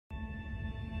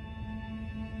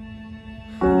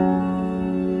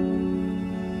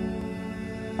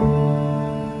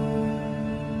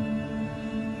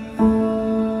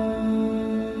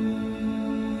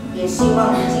希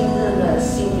望今日的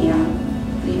新娘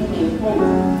林美凤，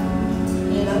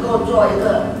你能够做一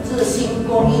个自信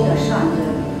公益的善人，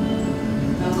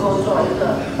能够做一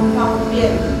个方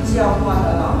便教化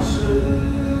的老师，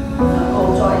能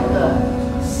够做一个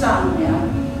善良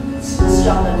慈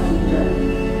祥的女人，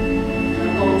能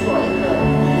够做一个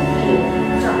美丽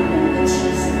丈人的妻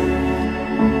子。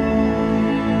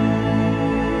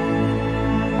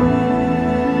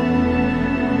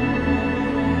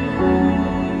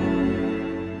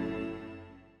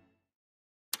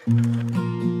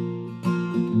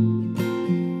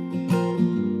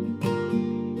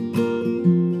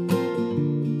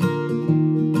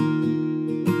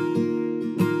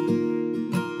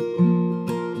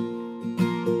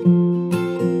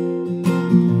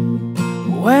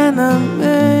When I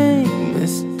make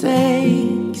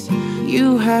mistakes,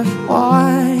 you have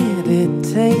what it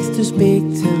takes to speak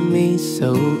to me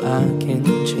so I can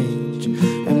change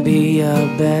and be a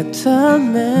better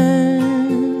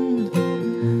man.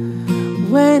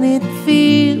 When it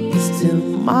feels too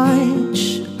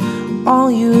much, all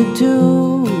you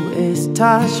do is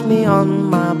touch me on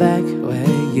my back where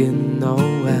you know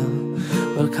well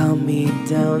will calm me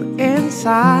down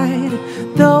inside.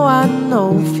 Though I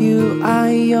know few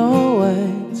are your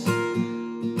words,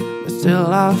 but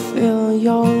still I feel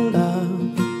your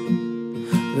love.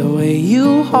 The way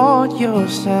you hold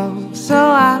yourself so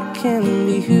I can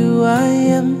be who I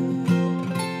am.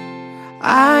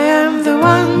 I am the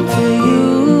one for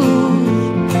you,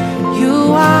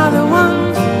 you are the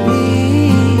one for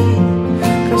me.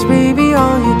 Cause baby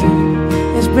all you do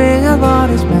is bring out what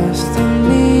is best in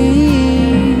me.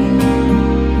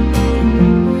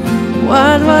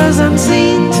 What was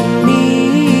unseen to me,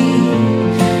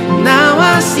 now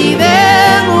I see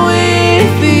them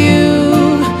with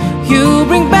you. You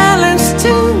bring balance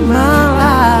to my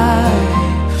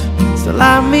life, so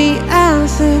love me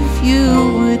as if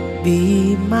you would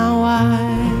be my wife.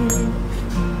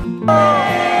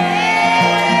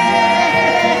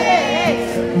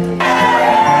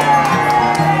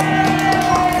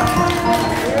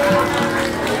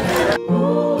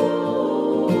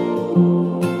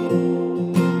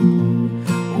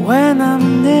 When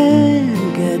I'm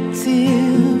negative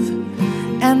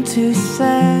and too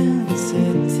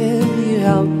sensitive, you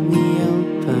help me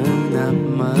open up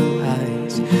my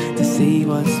eyes to see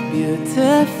what's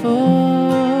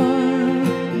beautiful.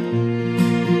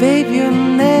 Babe, you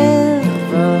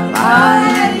never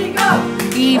lie,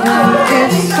 even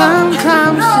if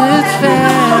sometimes it's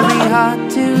very hard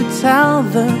to tell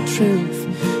the truth.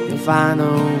 You'll find a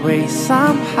way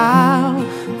somehow.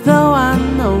 Though I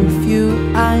know few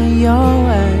are your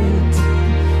words,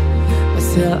 but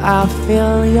still I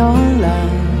feel your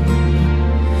love.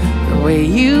 The way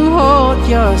you hold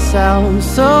yourself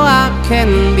so I can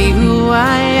be who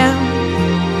I am.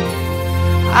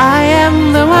 I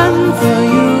am the one for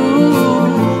you,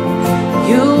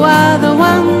 you are the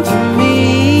one for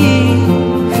me.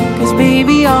 Cause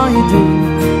baby all you do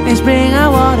is bring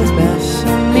out what is best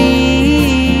in me.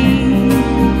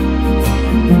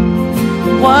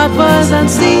 What was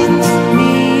unseen to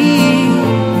me,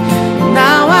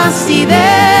 now I see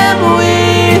them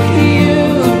with you.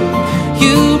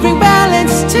 You bring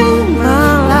balance to my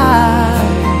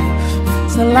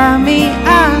life, so love me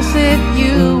as if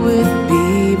you would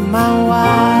be my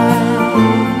wife.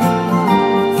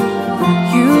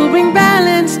 You bring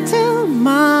balance to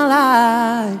my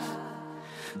life,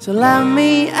 so love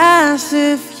me as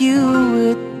if you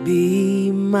would be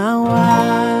my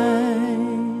wife.